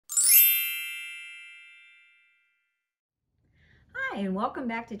Hi, and welcome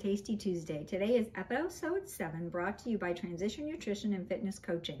back to Tasty Tuesday. Today is episode 7, brought to you by Transition Nutrition and Fitness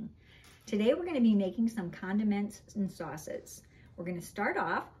Coaching. Today we're going to be making some condiments and sauces. We're going to start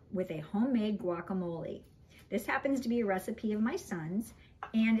off with a homemade guacamole. This happens to be a recipe of my son's,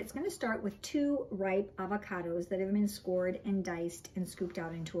 and it's going to start with 2 ripe avocados that have been scored and diced and scooped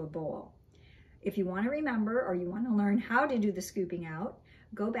out into a bowl. If you want to remember or you want to learn how to do the scooping out,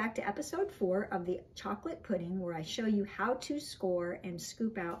 go back to episode 4 of the chocolate pudding where I show you how to score and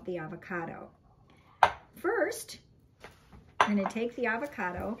scoop out the avocado. First, I'm going to take the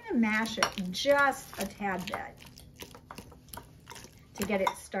avocado and mash it just a tad bit to get it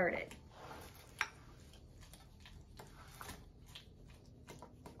started.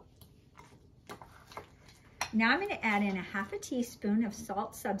 Now I'm going to add in a half a teaspoon of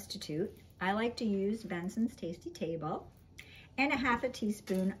salt substitute. I like to use Benson's Tasty Table, and a half a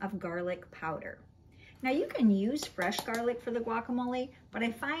teaspoon of garlic powder. Now you can use fresh garlic for the guacamole, but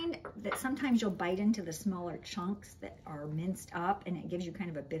I find that sometimes you'll bite into the smaller chunks that are minced up and it gives you kind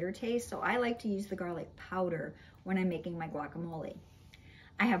of a bitter taste. So I like to use the garlic powder when I'm making my guacamole.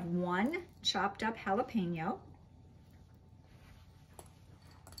 I have 1 chopped up jalapeno,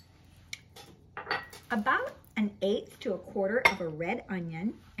 about 1/8 to 1/4 of a red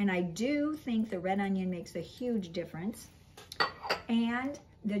onion, and I do think the red onion makes a huge difference, and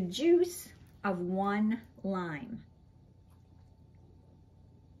the juice of 1 lime.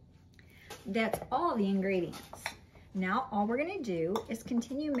 That's all the ingredients. Now all we're going to do is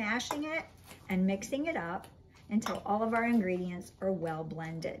continue mashing it and mixing it up until all of our ingredients are well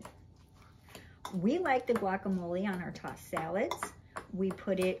blended. We like the guacamole on our tossed salads. We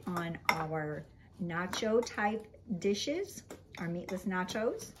put it on our nacho type dishes, our meatless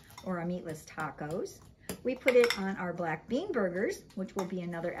nachos or our meatless tacos. We put it on our black bean burgers, which will be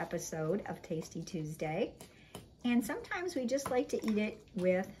another episode of Tasty Tuesday. And sometimes we just like to eat it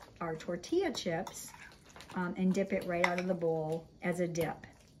with our tortilla chips and dip it right out of the bowl as a dip.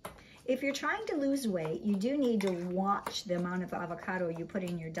 If you're trying to lose weight, you do need to watch the amount of avocado you put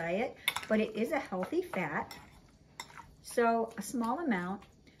in your diet, but it is a healthy fat, so a small amount.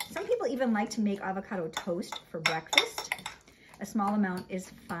 Some people even like to make avocado toast for breakfast. A small amount is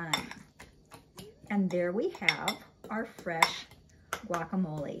fine. And there we have our fresh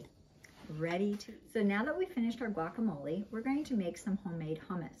guacamole ready to. So now that we've finished our guacamole, we're going to make some homemade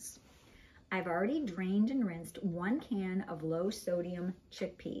hummus. I've already drained and rinsed 1 can of low sodium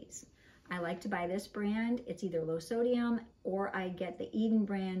chickpeas. I like to buy this brand. It's either low sodium or I get the Eden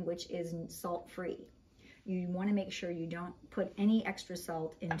brand, which is salt free. You want to make sure you don't put any extra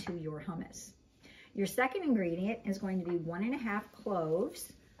salt into your hummus. Your second ingredient is going to be 1½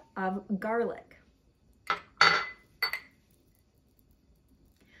 cloves of garlic.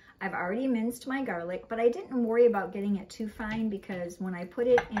 I've already minced my garlic, but I didn't worry about getting it too fine because when I put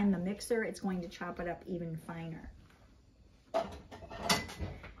it in the mixer, it's going to chop it up even finer.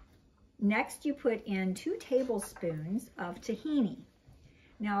 Next, you put in 2 tablespoons of tahini.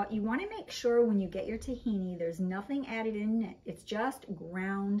 Now, you want to make sure when you get your tahini, there's nothing added in it. It's just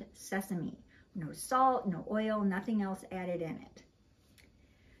ground sesame. No salt, no oil, nothing else added in it.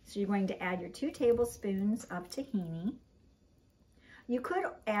 So you're going to add your 2 tablespoons of tahini. You could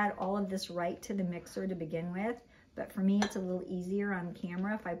add all of this right to the mixer to begin with, but for me it's a little easier on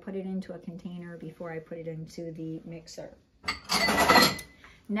camera if I put it into a container before I put it into the mixer.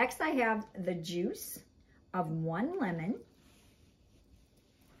 Next I have the juice of 1 lemon,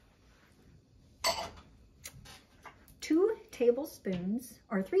 2 tablespoons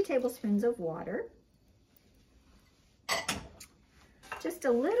or 3 tablespoons of water, just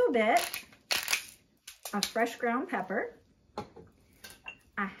a little bit of fresh ground pepper,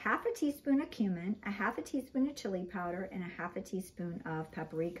 a half a teaspoon of cumin, a half a teaspoon of chili powder, and a half a teaspoon of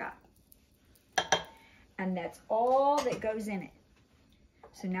paprika. And that's all that goes in it.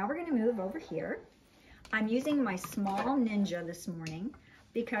 So now we're going to move over here. I'm using my small Ninja this morning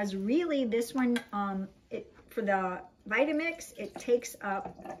because really this one, for the Vitamix, it takes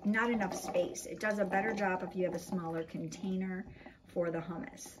up not enough space. It does a better job if you have a smaller container for the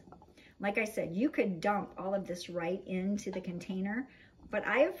hummus. Like I said, you could dump all of this right into the container, but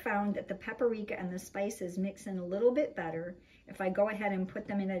I have found that the paprika and the spices mix in a little bit better if I go ahead and put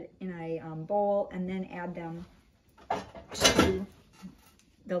them in a bowl and then add them to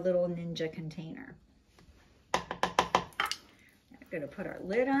the little Ninja container. I'm going to put our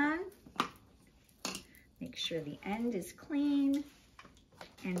lid on, make sure the end is clean,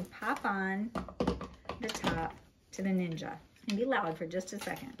 and pop on the top to the Ninja. It's going to be loud for just a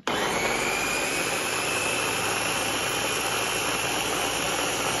second.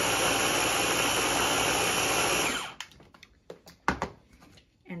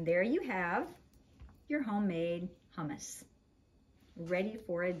 there you have your homemade hummus, ready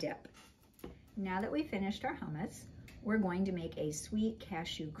for a dip. Now that we finished our hummus, we're going to make a sweet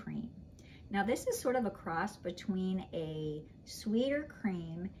cashew cream. Now this is sort of a cross between a sweeter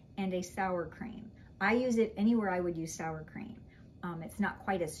cream and a sour cream. I use it anywhere I would use sour cream. It's not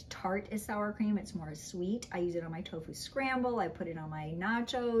quite as tart as sour cream, it's more sweet. I use it on my tofu scramble, I put it on my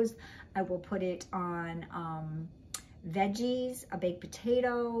nachos, I will put it on veggies, a baked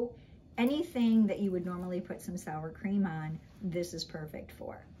potato, anything that you would normally put some sour cream on, this is perfect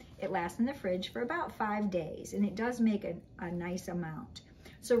for. It lasts in the fridge for about 5 days, and it does make a nice amount.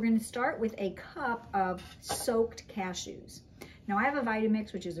 So we're going to start with a cup of soaked cashews. Now I have a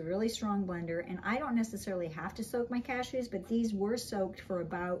Vitamix, which is a really strong blender, and I don't necessarily have to soak my cashews, but these were soaked for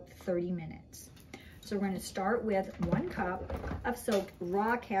about 30 minutes. So we're going to start with 1 cup of soaked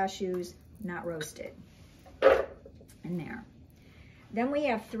raw cashews, not roasted, in there. Then we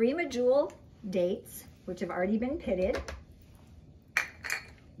have 3 medjool dates, which have already been pitted,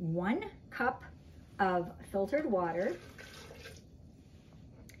 1 cup of filtered water,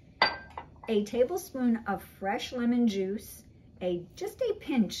 a tablespoon of fresh lemon juice, just a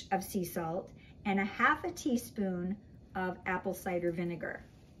pinch of sea salt, and a 1/2 teaspoon of apple cider vinegar.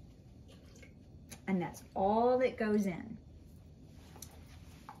 And that's all that goes in.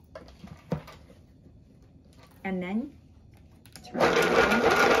 And then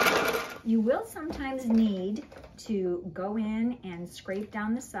you will sometimes need to go in and scrape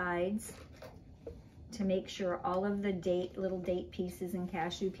down the sides to make sure all of the little date pieces and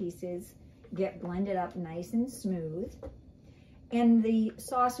cashew pieces get blended up nice and smooth. And the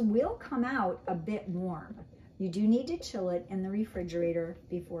sauce will come out a bit warm. You do need to chill it in the refrigerator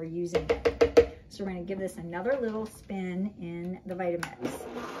before using it. So we're going to give this another little spin in the Vitamix.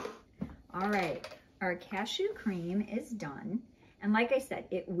 All right, our cashew cream is done. And like I said,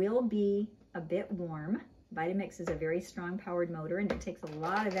 it will be a bit warm. Vitamix is a very strong powered motor, and it takes a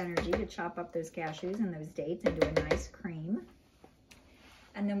lot of energy to chop up those cashews and those dates into a nice cream.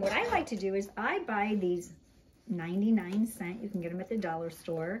 And then what I like to do is I buy these 99-cent, you can get them at the dollar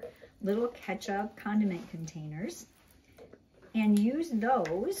store, little ketchup condiment containers, and use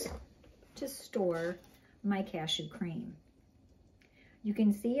those to store my cashew cream. You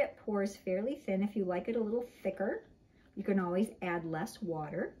can see it pours fairly thin. If you like it a little thicker, you can always add less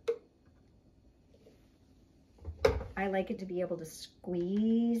water. I like it to be able to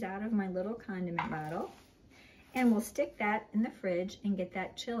squeeze out of my little condiment bottle. And we'll stick that in the fridge and get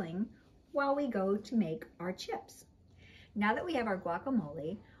that chilling while we go to make our chips. Now that we have our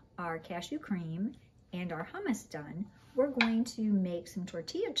guacamole, our cashew cream, and our hummus done, we're going to make some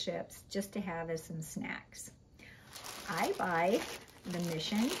tortilla chips just to have as some snacks. I buy the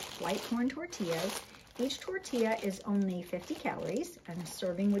Mission white corn tortillas. Each tortilla is only 50 calories, and a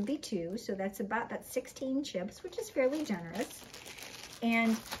serving would be 2, so that's 16 chips, which is fairly generous.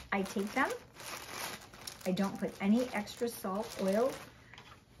 And I take them, I don't put any extra salt, oil,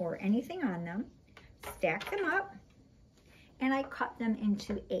 or anything on them, stack them up, and I cut them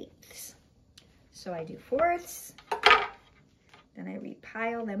into 1/8. So I do 4ths, then I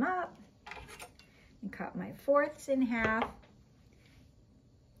repile them up and cut my 4ths in half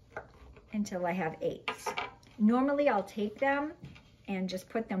until I have 1/8. Normally I'll take them and just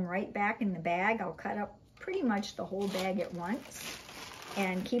put them right back in the bag. I'll cut up pretty much the whole bag at once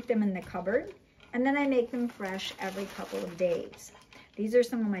and keep them in the cupboard. And then I make them fresh every couple of days. These are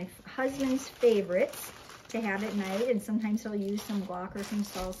some of my husband's favorites to have at night, and sometimes he'll use some guac or some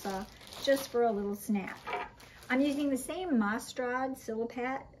salsa just for a little snack. I'm using the same Mastrad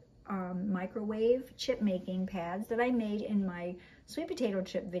Silipat microwave chip making pads that I made in my sweet potato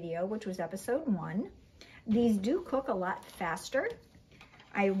chip video, which was episode 1. These do cook a lot faster.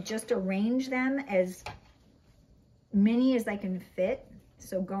 I just arrange them as many as I can fit,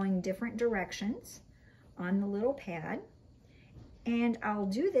 so going different directions on the little pad. And I'll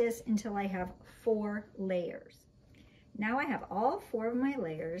do this until I have 4 layers. Now I have all 4 of my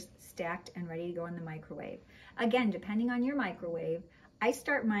layers stacked and ready to go in the microwave. Again, depending on your microwave, I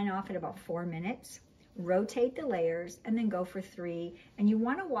start mine off at about 4 minutes, rotate the layers, and then go for 3. And you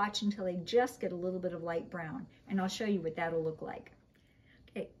want to watch until they just get a little bit of light brown, and I'll show you what that'll look like.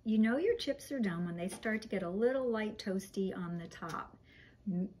 Okay, you know your chips are done when they start to get a little light toasty on the top.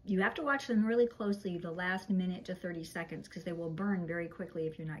 You have to watch them really closely the last minute to 30 seconds because they will burn very quickly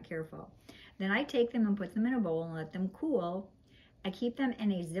if you're not careful. Then I take them and put them in a bowl and let them cool. I keep them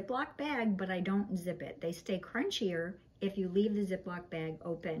in a Ziploc bag, but I don't zip it. They stay crunchier if you leave the Ziploc bag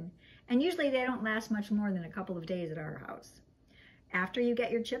open. And usually they don't last much more than a couple of days at our house. After you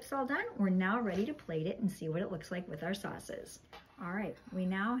get your chips all done, we're now ready to plate it and see what it looks like with our sauces. All right, we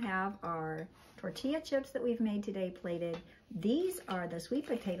now have our tortilla chips that we've made today plated. These are the sweet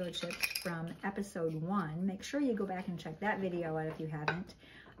potato chips from episode 1. Make sure you go back and check that video out if you haven't.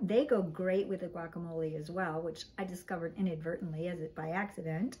 They go great with the guacamole as well, which I discovered inadvertently as it by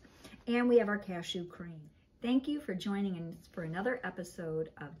accident. And we have our cashew cream. Thank you for joining us for another episode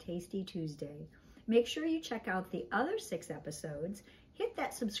of Tasty Tuesday. Make sure you check out the other 6 episodes. Hit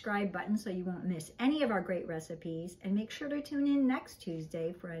that subscribe button so you won't miss any of our great recipes, and make sure to tune in next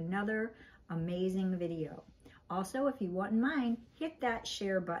Tuesday for another amazing video. Also, if you wouldn't mind, hit that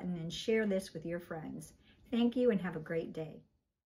share button and share this with your friends. Thank you and have a great day.